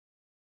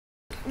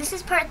This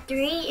is part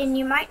 3, and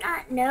you might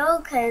not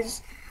know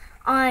because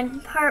on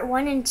part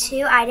 1 and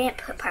 2, I didn't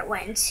put part 1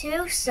 and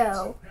 2,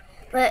 so.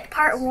 But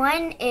part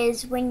 1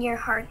 is When Your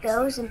Heart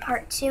Goes, and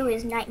part 2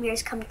 is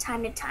Nightmares Come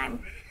Time to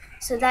Time.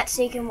 So that's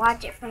so you can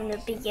watch it from the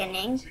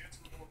beginning.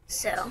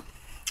 So,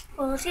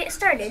 well, let's get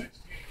started.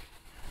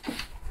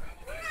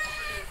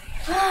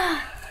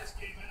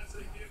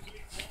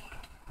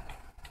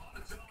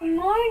 Good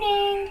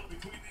morning.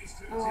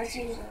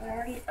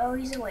 Oh,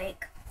 he's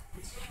awake.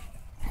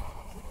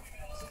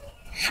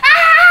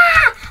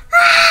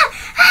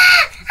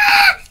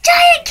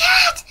 Giant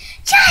cat!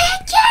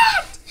 Giant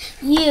cat!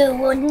 You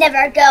will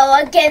never go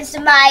against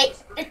my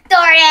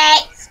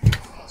authorities!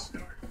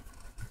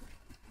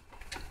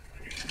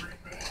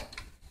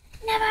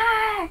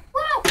 Never!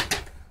 Whoa!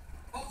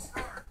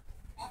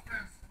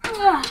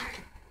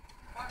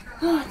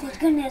 Oh, thank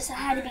goodness, it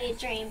had to be a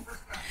dream.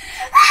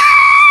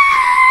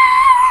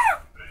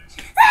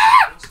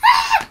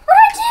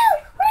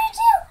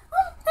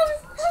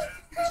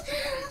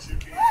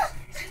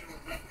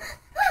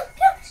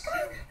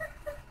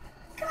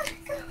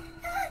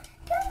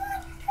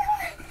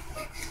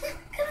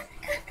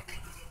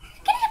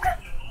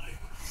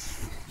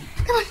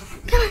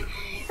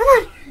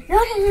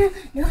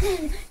 No,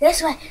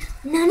 this way.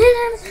 No,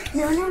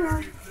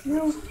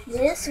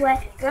 this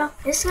way, girl,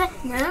 this way.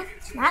 No,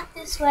 not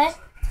this way.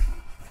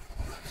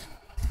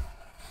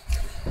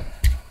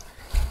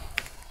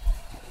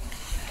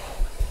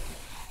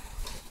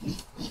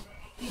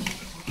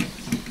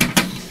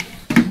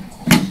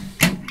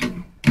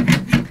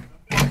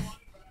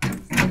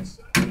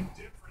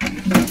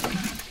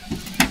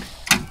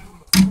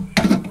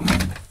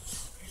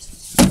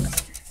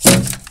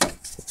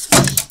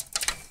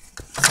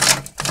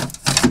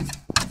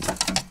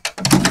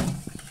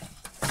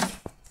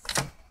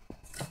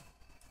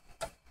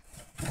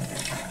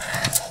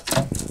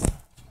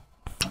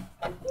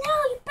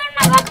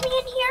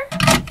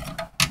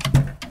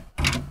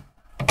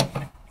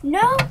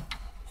 No?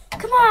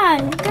 Come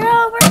on,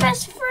 girl, we're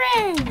best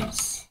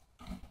friends.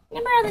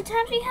 Remember all the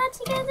times we had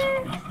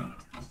together?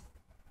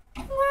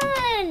 Come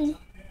on.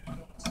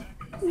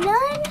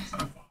 None?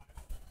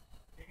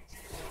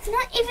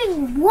 Not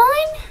even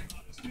one?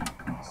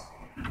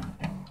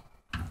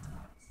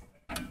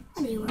 I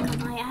need to work on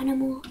my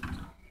animal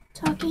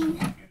talking.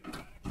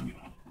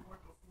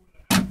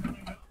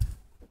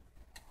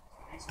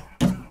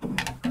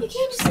 You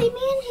can't just leave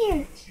me in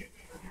here.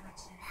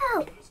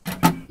 Help.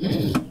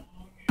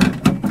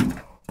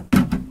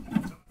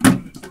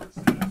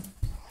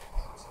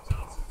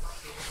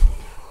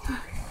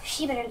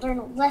 She better learn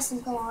a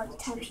lesson from all the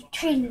time she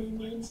treated me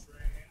mean.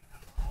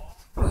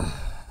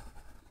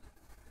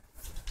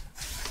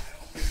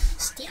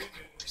 Stay on that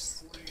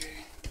horse.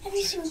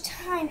 Every single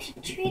time she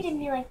treated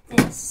me like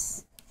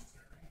this.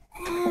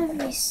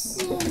 Every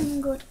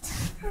single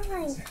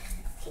time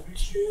she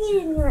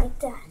treated me like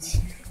that.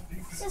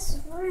 This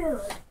is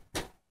rude.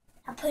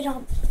 I'll put it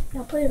on.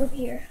 I'll put it up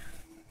here.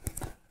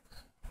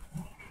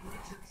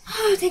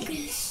 Oh, thank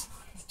goodness.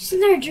 Just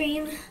another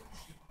dream.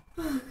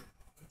 Oh.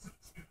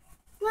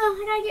 Well, I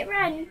gotta get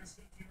ready.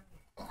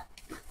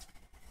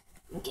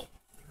 Okay.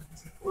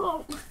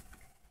 Whoa.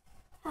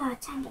 Ah,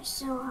 times are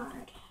so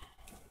hard.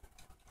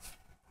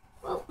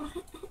 Whoa.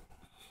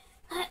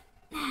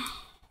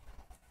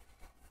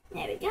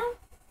 There we go.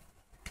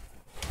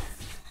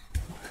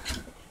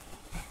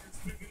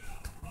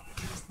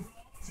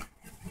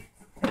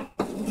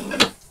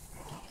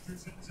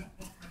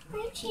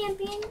 Hi,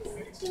 champion.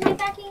 Am I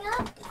backing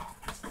up?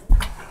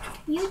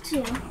 You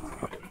too. Come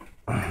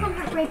on,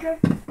 Heartbreaker.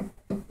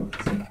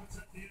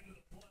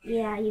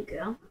 Yeah, you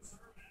go.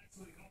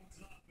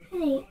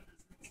 Hey,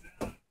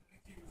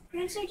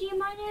 Prancer, do you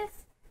mind if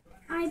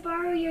I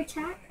borrow your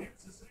tack?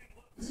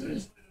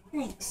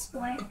 Thanks,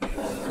 boy.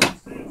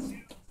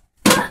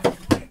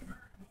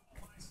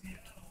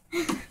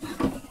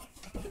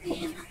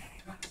 Okay.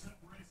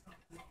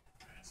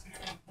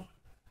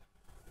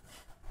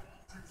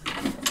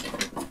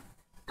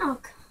 Oh,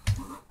 come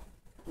on.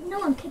 No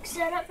one picks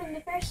that up in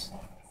the first.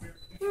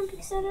 No one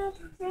picks that up,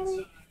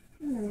 really?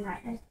 No, not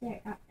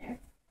there, not there.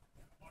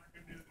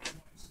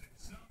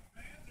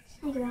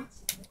 Hey, girl.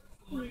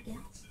 Here you go.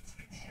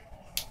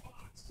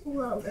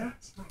 Whoa, girl.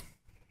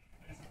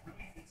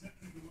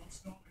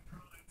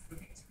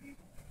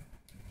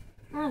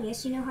 I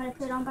guess you know how to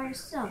put it on by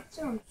yourself,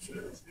 don't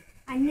you?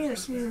 I knew there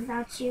was something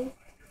about you.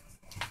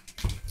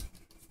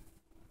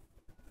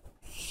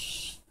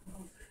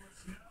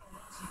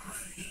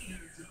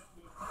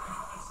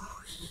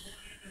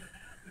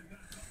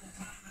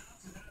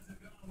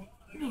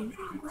 Man,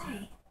 wrong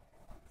way.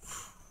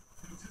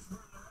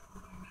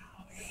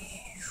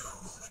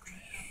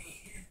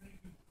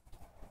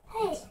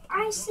 Hey,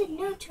 I said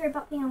no to her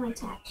about being on my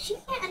tack. She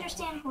can't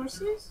understand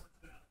horses.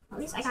 At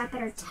least I got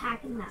better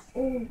tack than that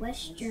old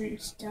western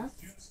stuff.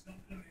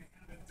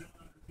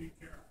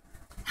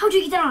 How'd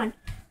you get that on?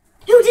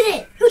 Who did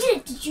it? Who did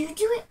it? Did you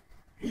do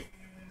it?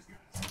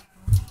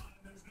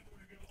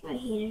 I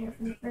hated her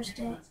from the first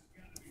day.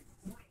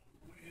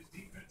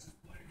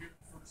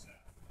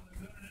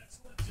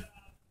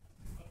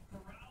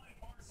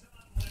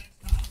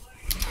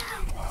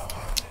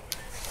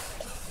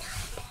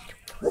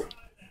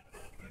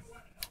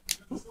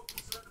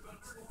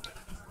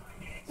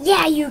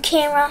 Yeah, you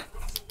camera.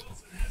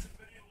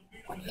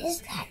 What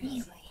is that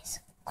anyways?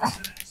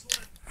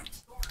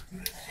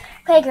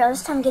 Okay, girl,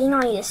 this time getting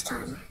on you this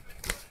time.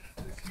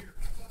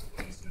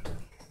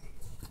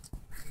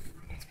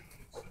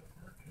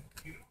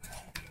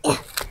 Yeah.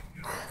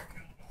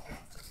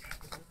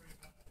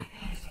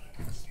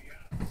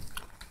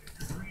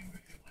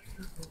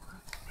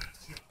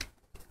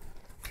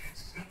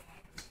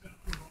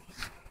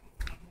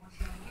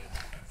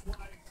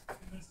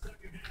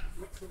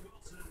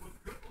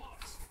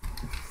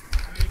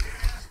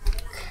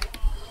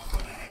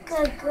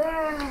 Good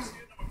girl.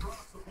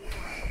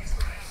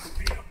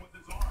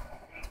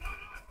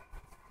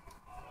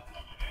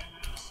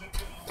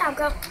 Now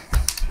go.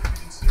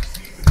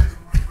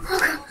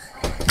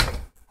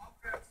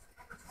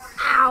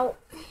 Ow.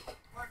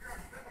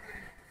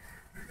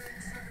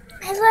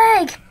 My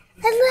leg.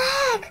 My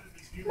leg.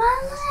 My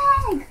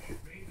leg.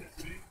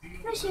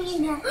 What is she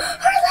doing now?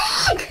 Her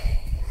leg.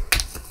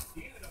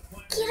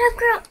 Get up,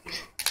 girl.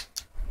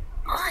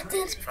 Oh, I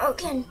think it's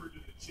broken.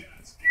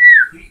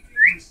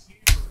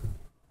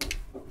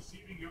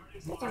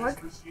 That work?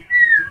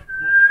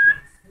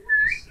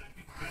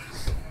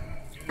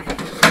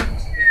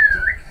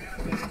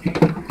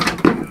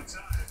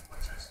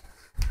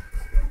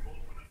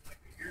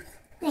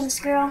 Thanks,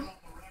 girl.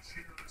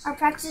 Our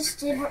practice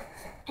did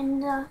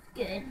end up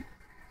good.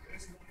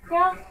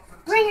 Girl,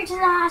 bring her to the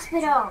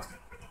hospital.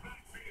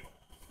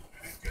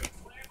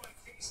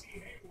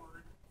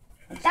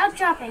 Without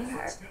dropping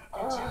her.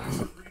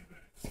 Ugh.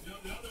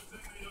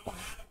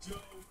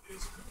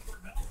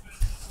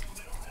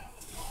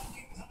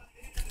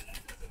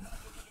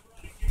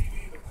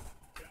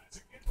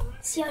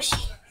 See how she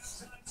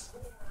is.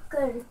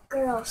 Good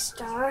girl,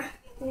 Star.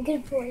 And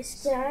good boy,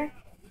 Star.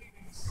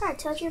 Alright,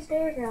 tell your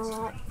bear girl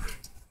that.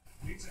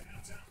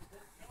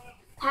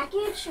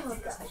 Package? Oh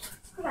gosh.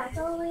 Oh, that's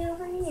all the way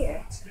over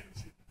here.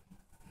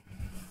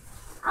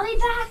 I'll be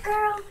back,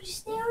 girl. Just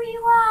stay where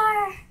you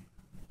are.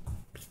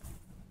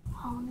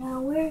 Oh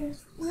no,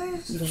 where's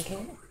You didn't get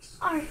it?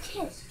 our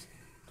kid?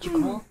 Did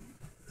you call?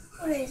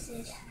 Where is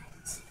it?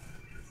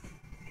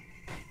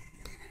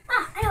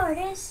 Ah, I know where it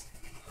is.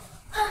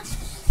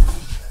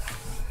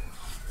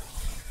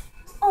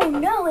 Oh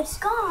no, it's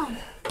gone.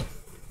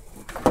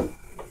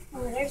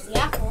 Oh, there's the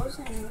apples.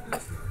 Where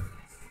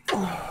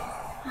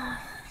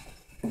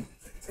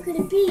could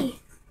it be?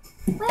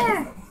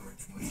 Where?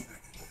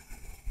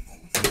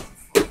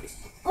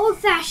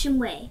 Old-fashioned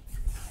way.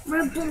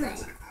 Rub the leg.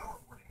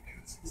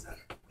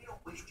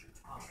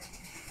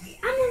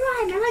 I'm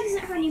alive. My leg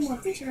isn't hurt anymore.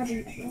 Thanks for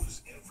rubbing the leg.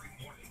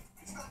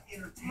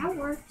 That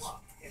works.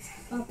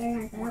 Oh, there,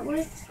 I thought it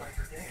worked.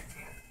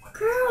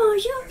 Girl, are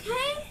you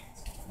okay?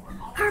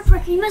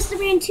 Heartbreaking. You must have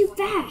ran too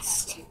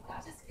fast.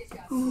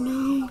 Oh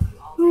no.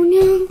 Oh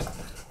no.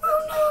 Oh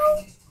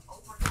no.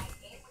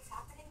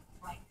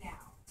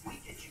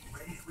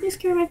 Just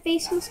cover my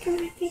face. Just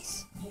cover my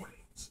face.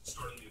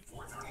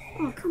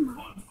 Oh, come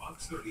on.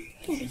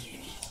 Get out of here.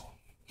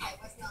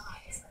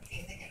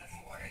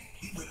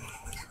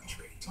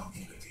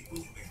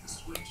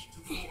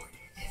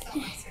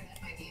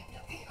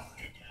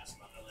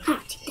 Ah,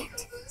 take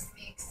that.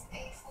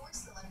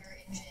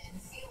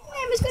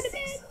 Emma's going to bed.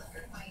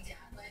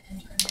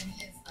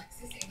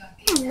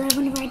 I love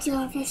whenever I do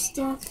all this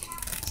stuff.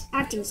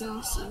 Acting's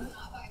awesome.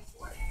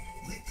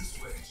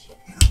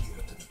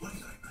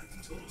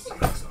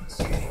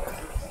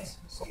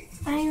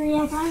 Finally,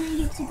 I finally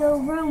get to go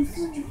roam.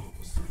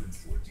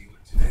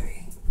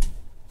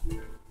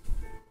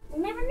 I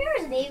never knew there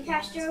was a baby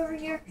pasture over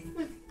here.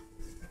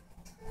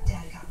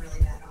 Dad got really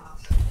bad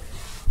off.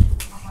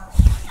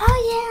 Oh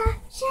yeah,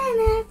 sure,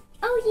 man.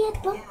 Oh yeah,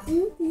 but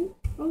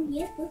oh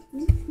yeah, but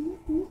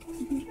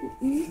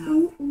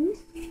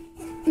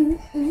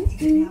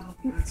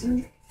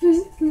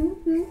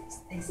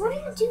What are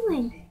you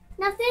doing?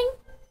 Nothing?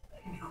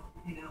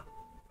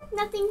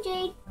 Nothing,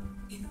 Jade.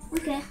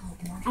 Okay.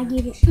 I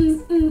give it.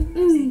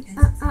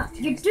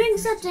 You're doing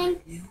something.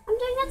 I'm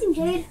doing nothing,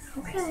 Jade.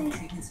 Okay.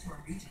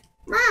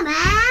 Mama.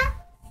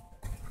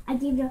 I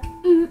give it a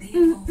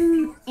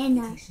and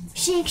a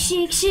shake,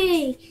 shake,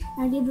 shake.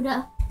 I give it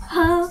a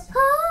ho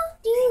ho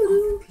doo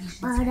doo.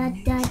 Ba da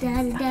da da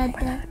da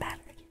da.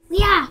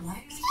 Yeah.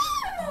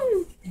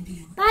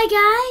 Bye,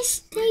 guys.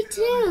 Stay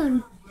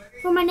tuned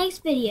for my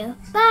next video.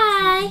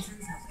 Bye.